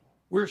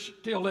We're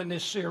still in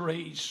this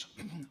series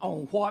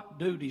on what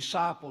do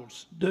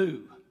disciples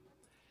do.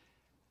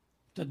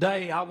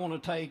 Today I want to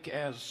take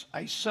as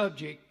a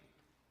subject,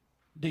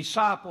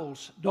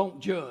 disciples don't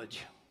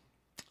judge.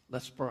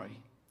 Let's pray.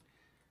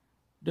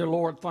 Dear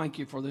Lord, thank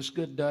you for this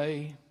good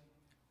day.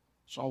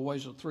 It's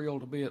always a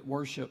thrill to be at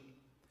worship.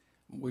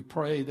 We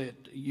pray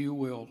that you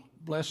will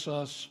bless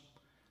us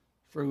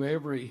through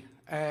every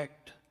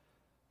act.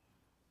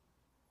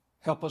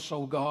 Help us,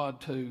 oh God,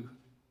 to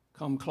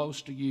come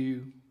close to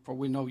you, for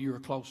we know you are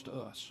close to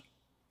us.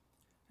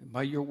 And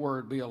may your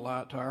word be a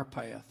light to our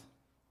path.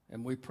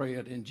 And we pray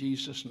it in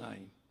Jesus'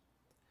 name.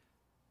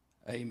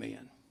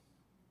 Amen.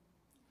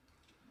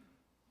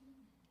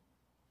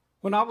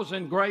 When I was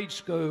in grade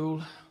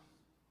school,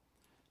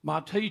 my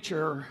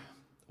teacher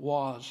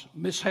was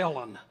Miss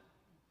Helen.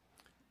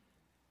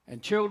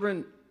 And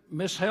children,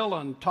 Miss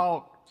Helen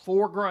taught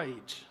 4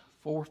 grades,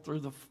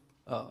 the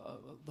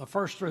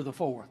first through the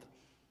fourth.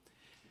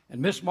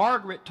 And Miss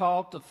Margaret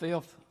taught the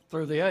 5th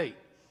through the 8th.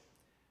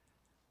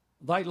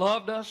 They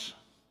loved us.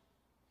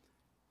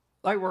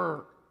 They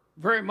were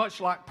very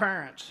much like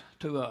parents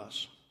to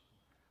us.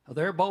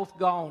 They're both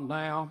gone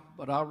now,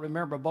 but I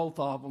remember both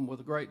of them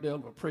with a great deal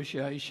of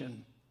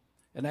appreciation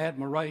and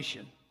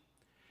admiration.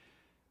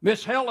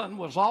 Miss Helen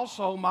was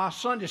also my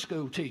Sunday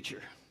school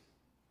teacher.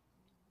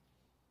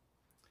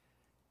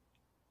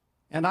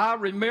 And I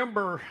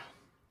remember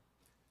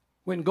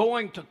when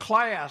going to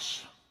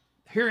class,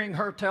 hearing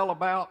her tell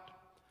about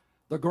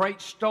the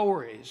great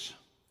stories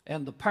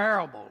and the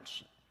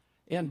parables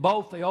in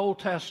both the Old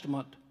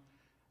Testament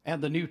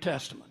and the New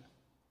Testament.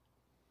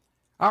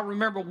 I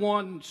remember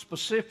one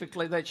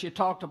specifically that she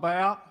talked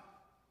about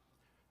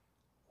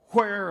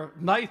where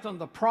Nathan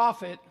the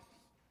prophet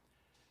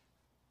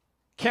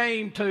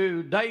came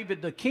to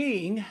David the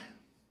king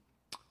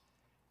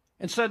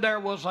and said there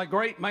was a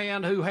great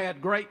man who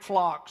had great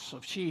flocks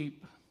of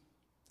sheep,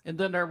 and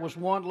then there was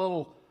one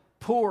little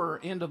poor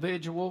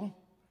individual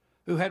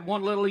who had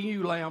one little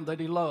ewe lamb that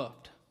he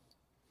loved.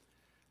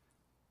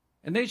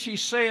 And then she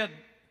said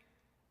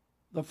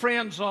the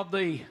friends of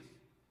the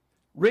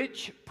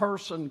rich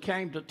person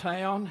came to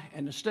town,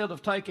 and instead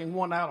of taking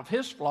one out of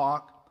his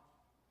flock,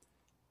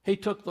 he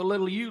took the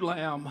little ewe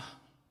lamb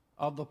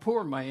of the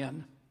poor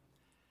man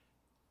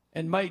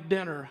and made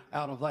dinner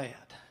out of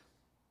that.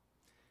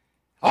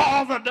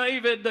 Oh, the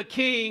David the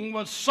king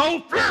was so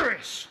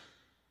furious.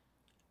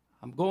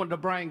 I'm going to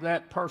bring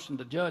that person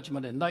to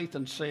judgment. And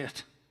Nathan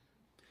said,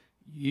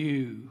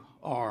 you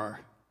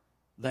are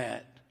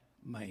that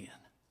man.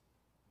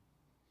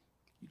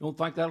 You don't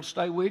think that'll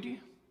stay with you?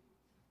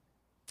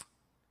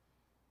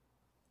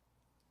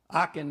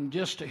 I can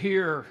just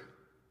hear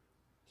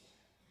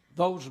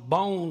those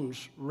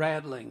bones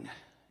rattling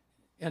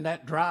in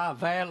that dry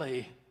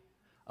valley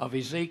of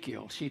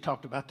Ezekiel. She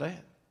talked about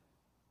that.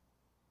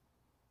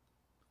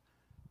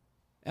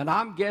 And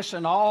I'm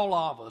guessing all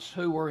of us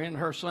who were in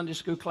her Sunday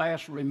school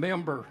class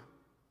remember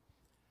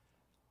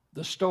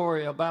the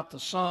story about the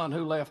son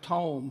who left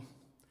home,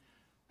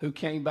 who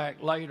came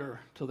back later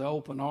to the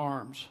open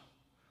arms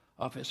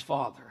of his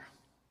father.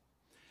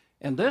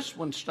 And this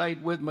one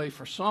stayed with me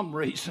for some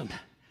reason.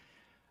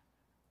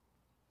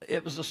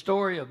 It was the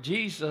story of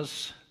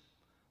Jesus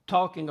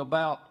talking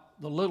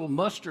about the little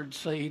mustard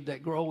seed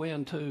that grew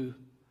into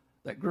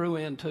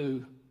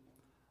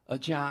a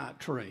giant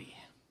tree.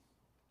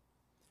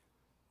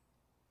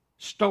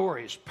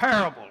 Stories,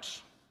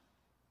 parables.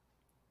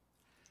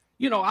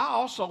 You know, I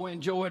also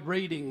enjoyed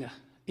reading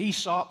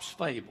Aesop's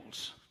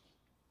fables.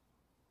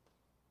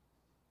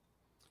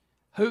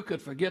 Who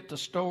could forget the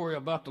story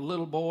about the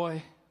little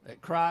boy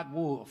that cried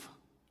wolf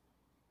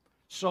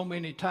so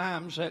many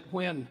times that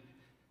when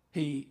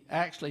he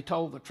actually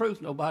told the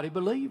truth, nobody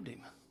believed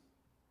him?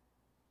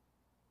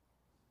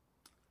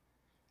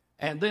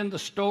 And then the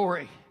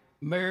story,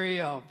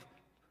 Mary, of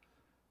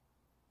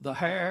the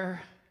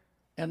hare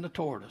and the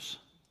tortoise,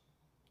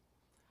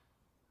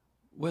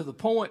 with the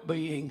point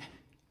being,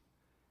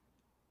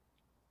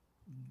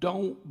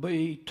 don't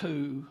be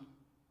too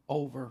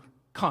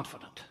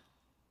overconfident.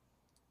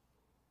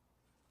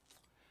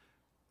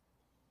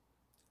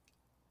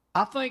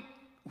 I think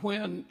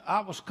when I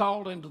was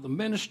called into the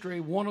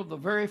ministry, one of the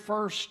very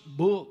first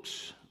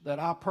books that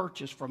I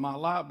purchased from my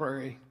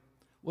library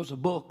was a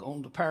book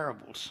on the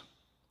parables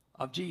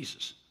of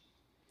Jesus.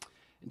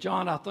 And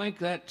John, I think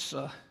that's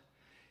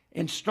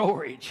in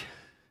storage.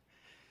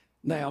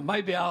 Now,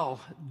 maybe I'll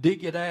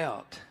dig it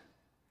out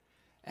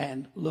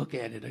and look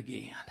at it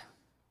again.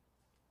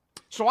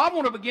 So I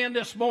want to begin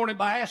this morning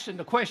by asking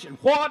the question,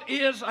 what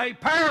is a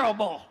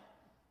parable?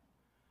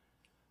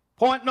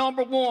 Point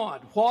number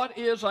 1, what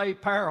is a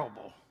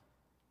parable?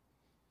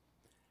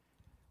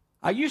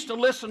 I used to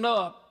listen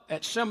up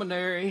at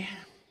seminary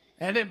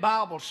and in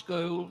Bible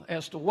school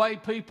as to the way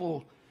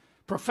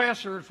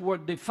professors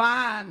would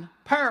define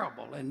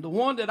parable. And the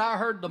one that I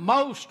heard the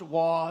most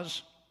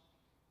was,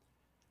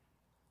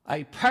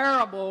 a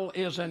parable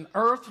is an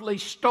earthly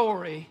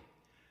story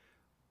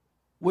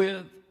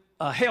with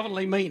a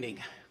heavenly meaning.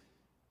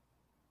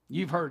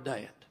 You've heard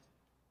that.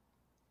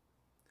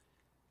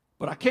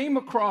 But I came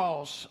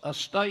across a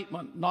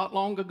statement not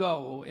long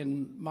ago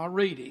in my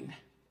reading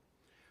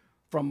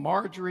from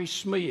Marjorie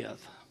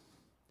Smith,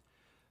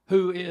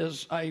 who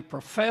is a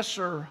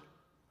professor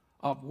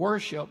of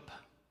worship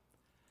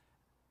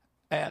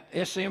at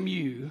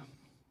SMU,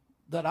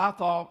 that I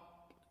thought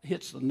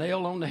hits the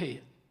nail on the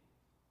head.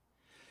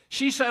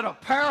 She said a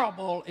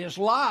parable is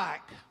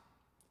like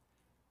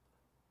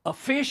a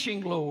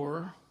fishing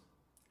lure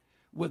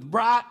with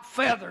bright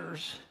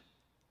feathers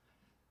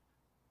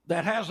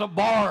that has a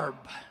barb.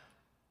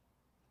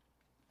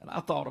 And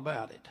I thought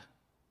about it.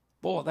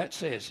 Boy, that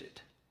says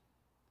it.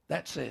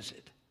 That says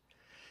it.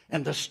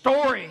 And the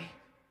story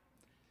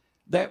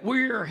that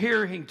we're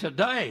hearing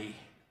today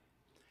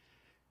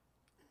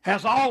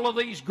has all of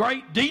these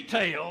great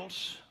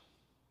details,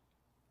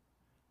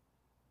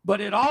 but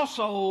it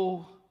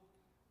also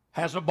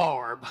has a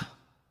barb.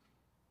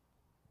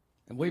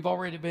 And we've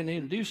already been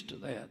introduced to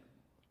that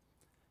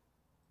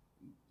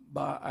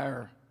by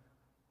our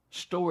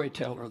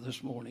storyteller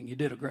this morning. You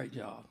did a great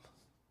job.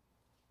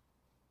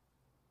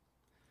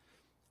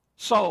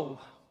 So,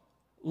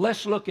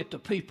 let's look at the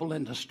people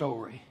in the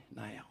story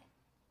now.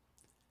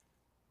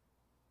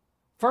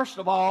 First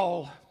of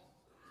all,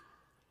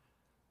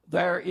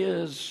 there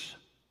is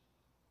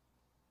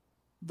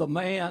the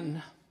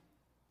man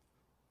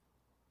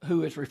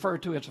who is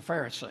referred to as a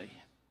Pharisee.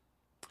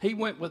 He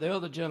went with the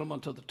other gentleman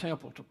to the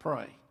temple to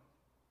pray.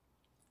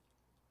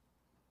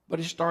 But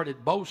he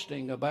started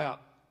boasting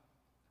about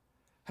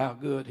how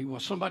good he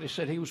was. Somebody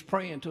said he was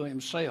praying to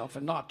himself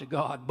and not to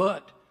God.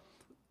 But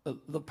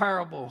the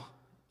parable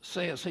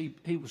says he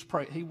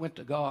went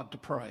to God to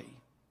pray.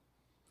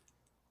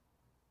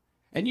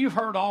 And you've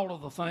heard all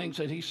of the things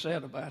that he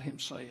said about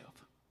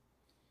himself.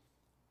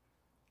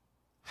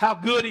 How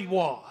good he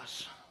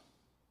was.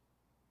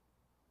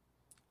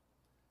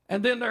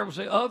 And then there was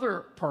the other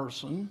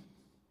person,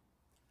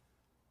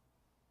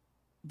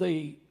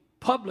 the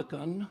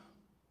publican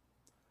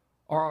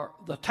or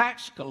the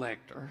tax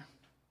collector,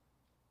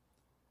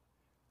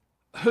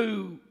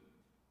 who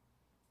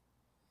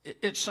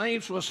it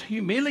seems was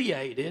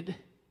humiliated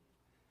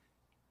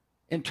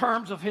in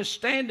terms of his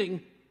standing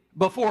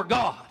before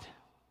God.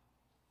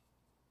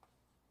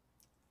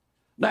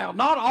 Now,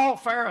 not all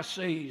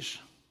Pharisees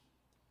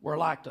were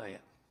like that.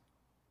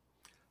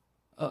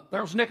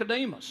 There was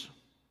Nicodemus.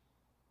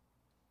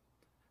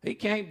 He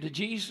came to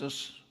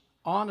Jesus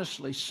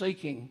honestly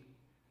seeking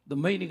the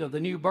meaning of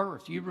the new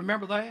birth. You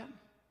remember that?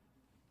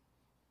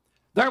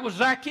 There was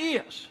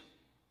Zacchaeus.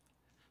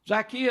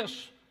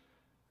 Zacchaeus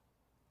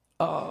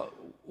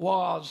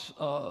was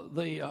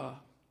the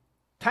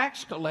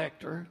tax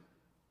collector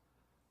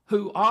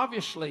who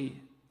obviously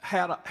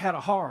had a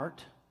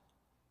heart,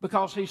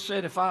 because he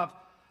said, if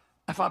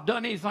I've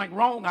done anything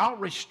wrong, I'll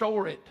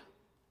restore it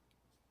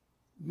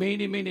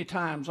many, many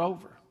times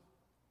over.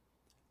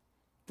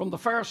 From the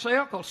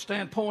Pharisaical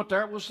standpoint,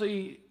 there was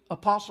the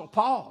Apostle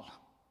Paul.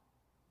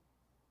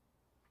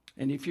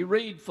 And if you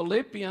read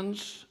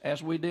Philippians,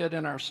 as we did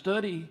in our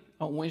study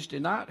on Wednesday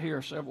night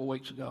here several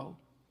weeks ago,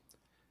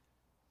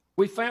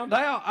 we found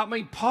out,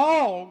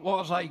 Paul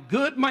was a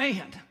good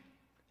man.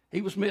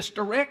 He was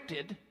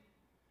misdirected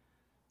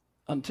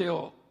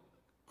until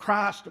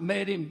Christ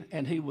met him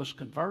and he was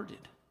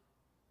converted.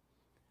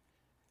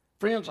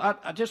 Friends,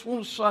 I just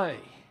want to say,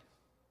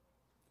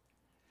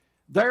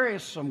 there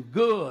is some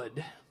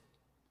good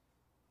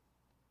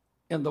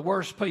in the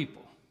worst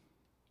people.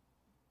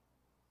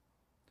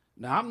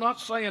 Now, I'm not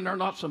saying there are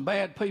not some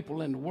bad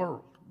people in the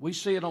world. We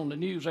see it on the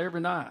news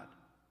every night.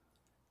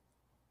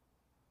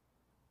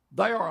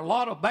 There are a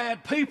lot of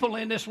bad people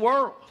in this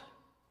world.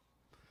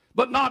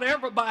 But not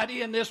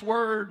everybody in this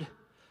world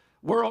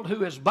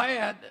who is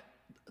bad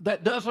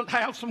that doesn't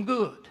have some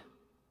good.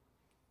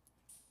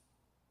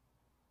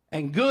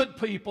 And good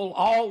people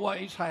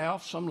always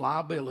have some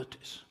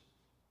liabilities,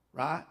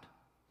 right?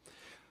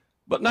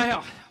 But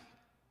now,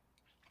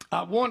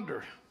 I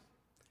wonder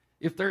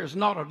if there is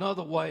not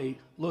another way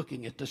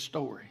looking at this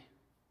story.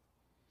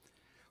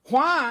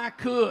 Why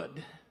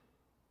could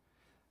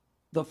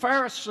the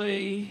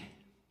Pharisee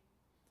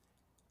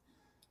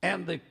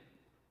and the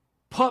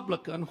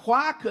publican,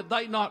 why could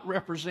they not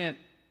represent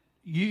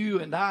you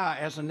and I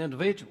as an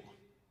individual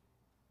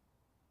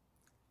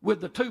with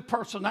the two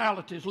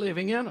personalities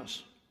living in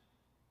us?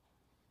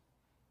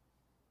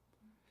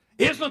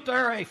 Isn't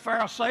there a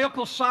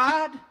Pharisaical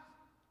side?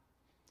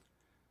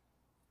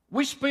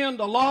 We spend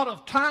a lot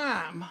of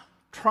time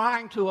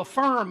trying to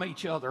affirm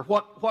each other,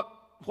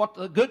 what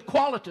the good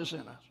qualities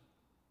in us.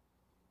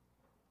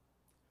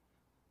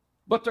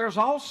 But there's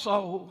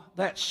also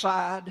that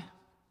side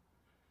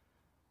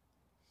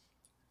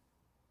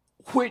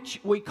which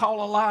we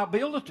call a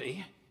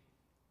liability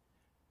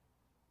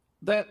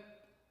that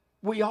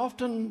we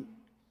often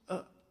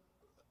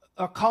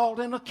are called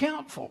in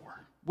account for.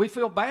 We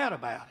feel bad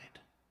about it.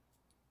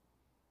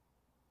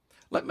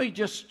 Let me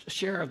just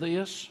share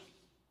this.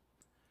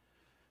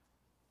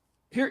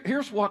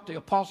 Here's what the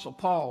Apostle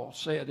Paul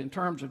said in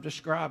terms of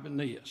describing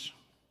this.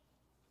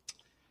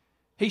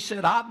 He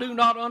said, I do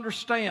not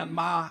understand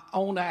my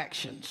own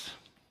actions.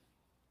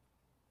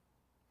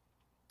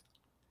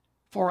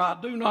 For I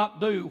do not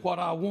do what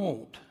I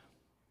want,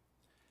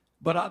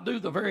 but I do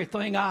the very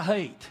thing I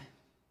hate.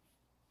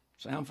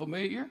 Sound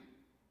familiar?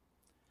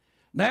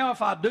 Now,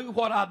 if I do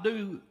what I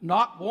do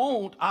not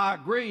want, I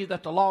agree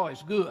that the law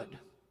is good.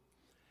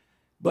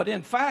 But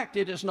in fact,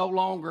 it is no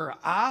longer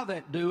I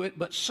that do it,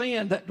 but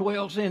sin that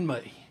dwells in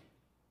me.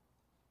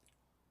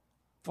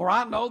 For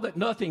I know that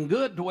nothing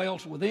good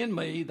dwells within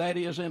me, that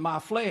is, in my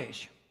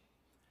flesh.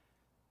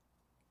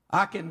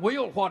 I can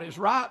will what is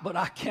right, but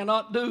I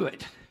cannot do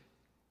it.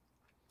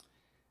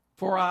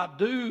 For I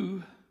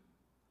do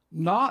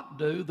not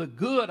do the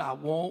good I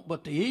want,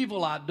 but the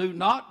evil I do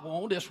not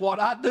want is what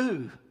I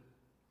do.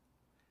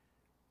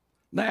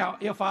 Now,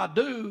 if I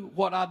do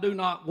what I do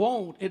not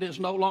want, it is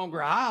no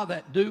longer I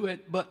that do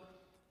it, but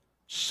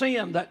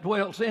sin that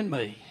dwells in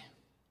me.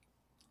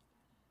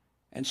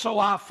 And so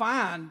I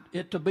find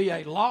it to be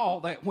a law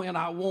that when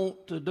I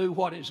want to do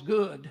what is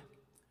good,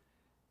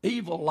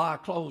 evil lie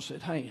close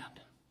at hand.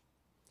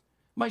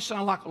 It may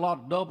sound like a lot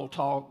of double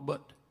talk,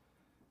 but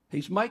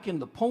he's making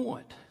the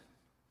point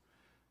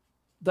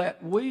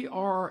that we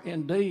are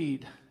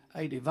indeed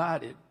a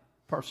divided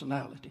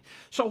personality.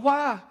 So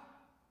why,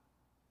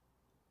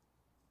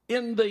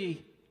 in the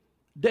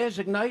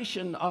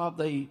designation of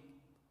the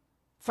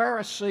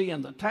Pharisee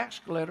and the tax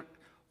collector,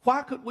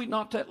 why could we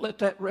not let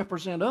that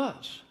represent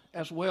us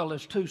as well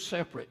as two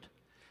separate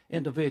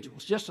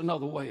individuals? Just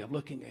another way of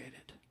looking at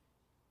it.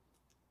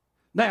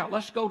 Now,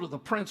 let's go to the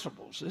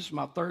principles. This is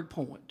my third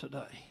point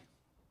today.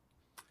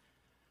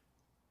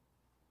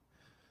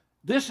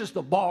 This is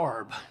the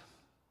barb.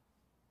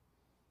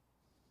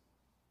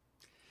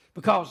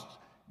 Because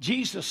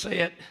Jesus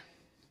said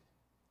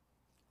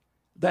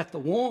that the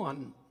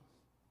one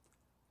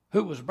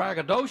who was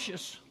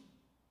braggadocious,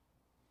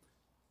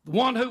 the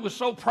one who was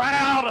so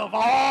proud of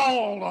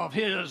all of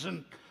his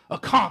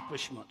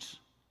accomplishments,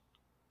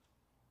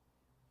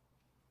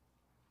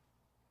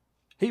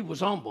 he was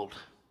humbled.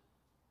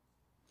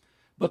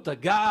 But the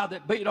guy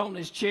that beat on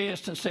his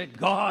chest and said,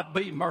 God,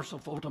 be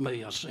merciful to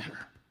me, a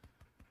sinner,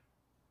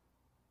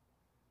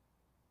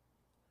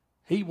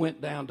 he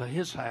went down to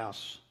his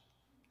house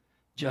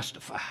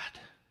justified.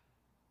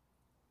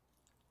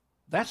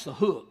 That's the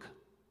hook.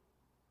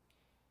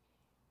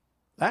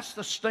 That's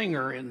the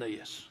stinger in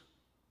this.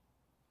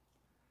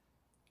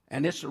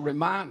 And it's a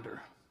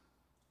reminder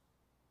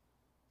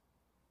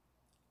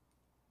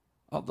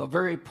of the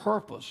very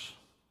purpose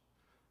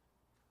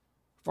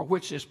for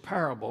which this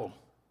parable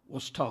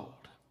was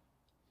told.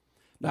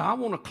 Now, I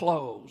want to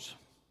close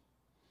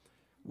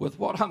with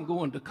what I'm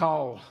going to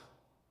call,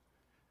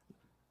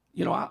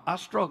 I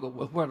struggle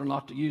with whether or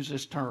not to use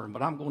this term,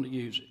 but I'm going to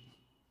use it.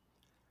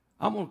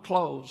 I'm going to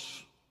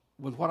close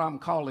with what I'm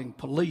calling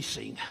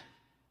policing.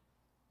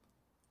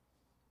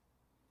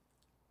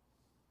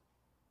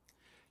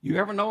 You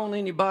ever known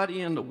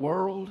anybody in the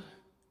world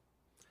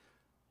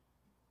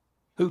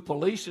who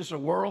polices the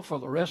world for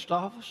the rest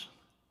of us?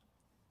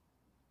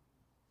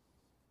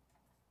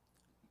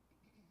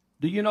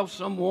 Do you know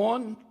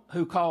someone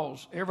who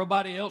calls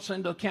everybody else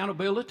into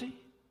accountability?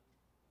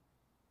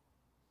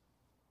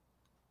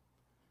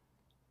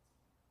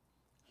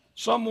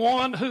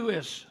 Someone who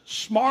is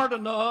smart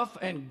enough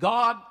and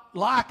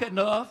God-like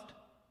enough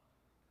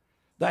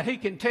that he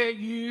can tell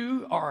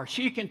you or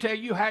she can tell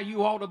you how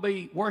you ought to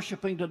be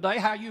worshiping today,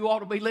 how you ought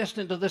to be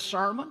listening to this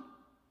sermon.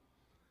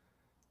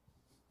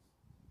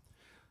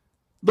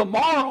 The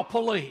moral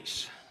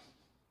police.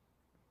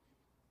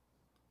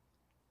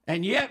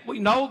 And yet we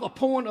know the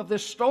point of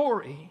this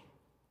story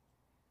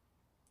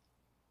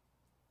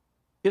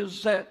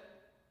is that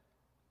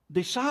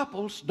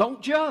disciples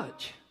don't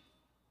judge.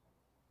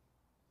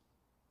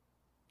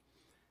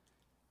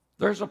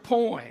 There's a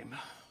poem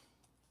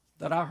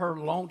that I heard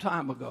a long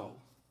time ago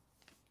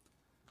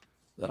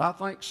that I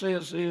think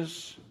says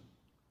this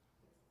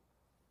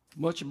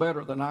much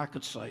better than I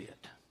could say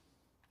it.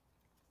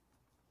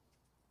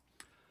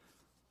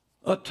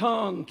 A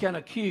tongue can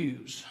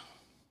accuse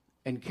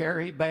and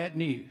carry bad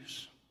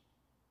news.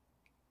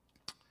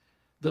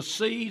 The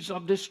seeds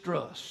of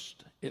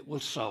distrust it will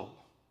sow.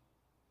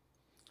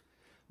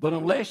 But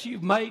unless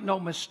you've made no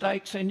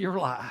mistakes in your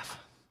life,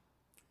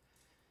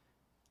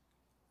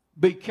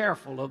 be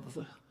careful of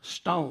the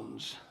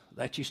stones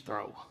that you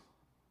throw.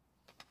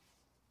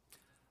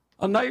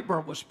 A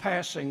neighbor was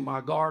passing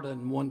my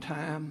garden one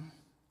time.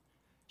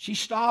 She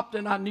stopped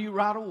and I knew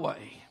right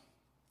away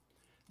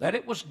that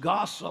it was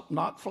gossip,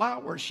 not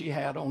flowers she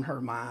had on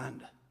her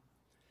mind.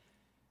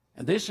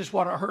 And this is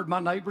what I heard my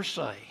neighbor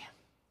say.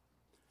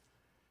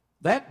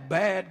 That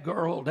bad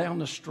girl down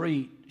the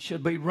street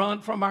should be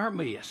run from our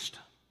midst.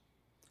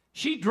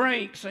 She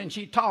drinks and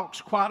she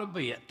talks quite a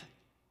bit.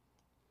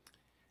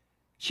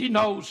 She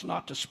knows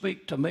not to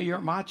speak to me or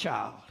my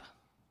child.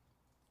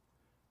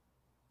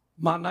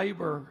 My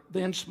neighbor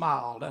then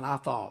smiled, and I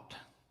thought,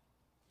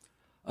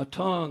 a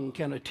tongue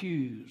can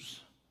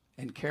accuse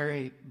and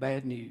carry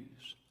bad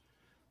news.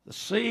 The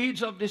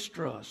seeds of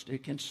distrust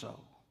it can sow.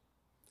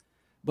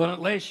 But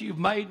unless you've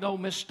made no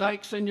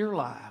mistakes in your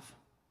life,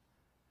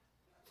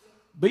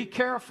 be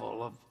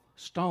careful of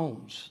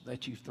stones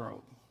that you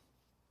throw.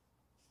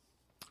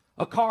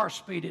 A car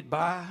speeded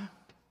by,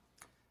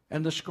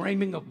 and the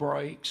screaming of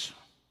brakes,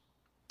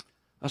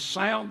 a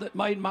sound that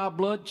made my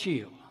blood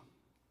chill.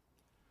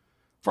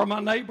 For my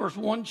neighbor's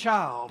one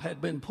child had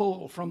been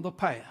pulled from the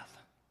path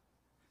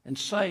and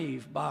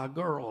saved by a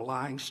girl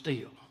lying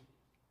still.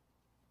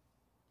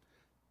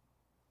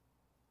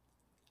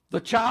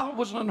 The child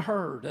was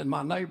unheard, and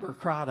my neighbor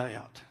cried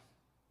out,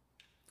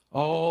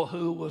 "Oh,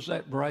 who was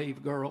that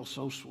brave girl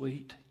so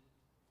sweet?"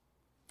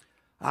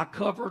 I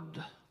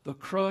covered the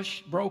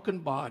crushed, broken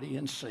body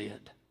and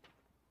said,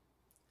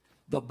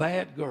 "The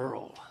bad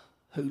girl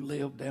who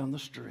lived down the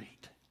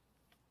street."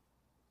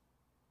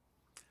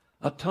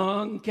 A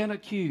tongue can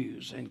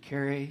accuse and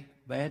carry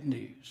bad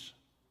news.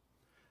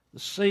 The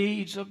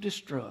seeds of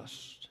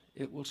distrust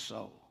it will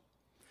sow.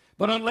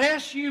 But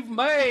unless you've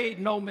made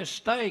no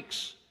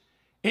mistakes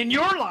in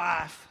your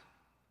life,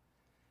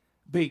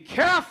 be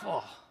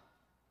careful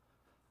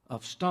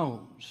of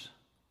stones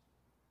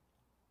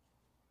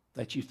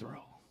that you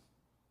throw.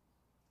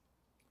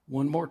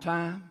 One more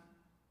time.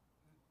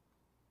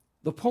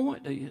 The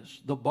point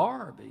is, the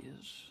barb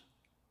is,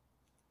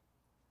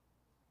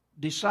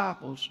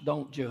 disciples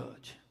don't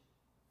judge.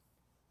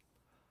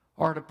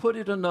 Or to put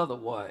it another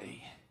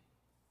way,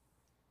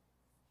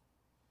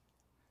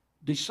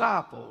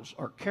 disciples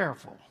are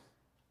careful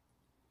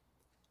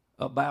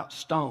about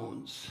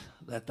stones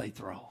that they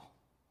throw.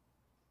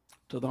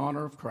 To the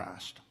honor of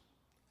Christ,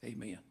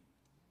 amen.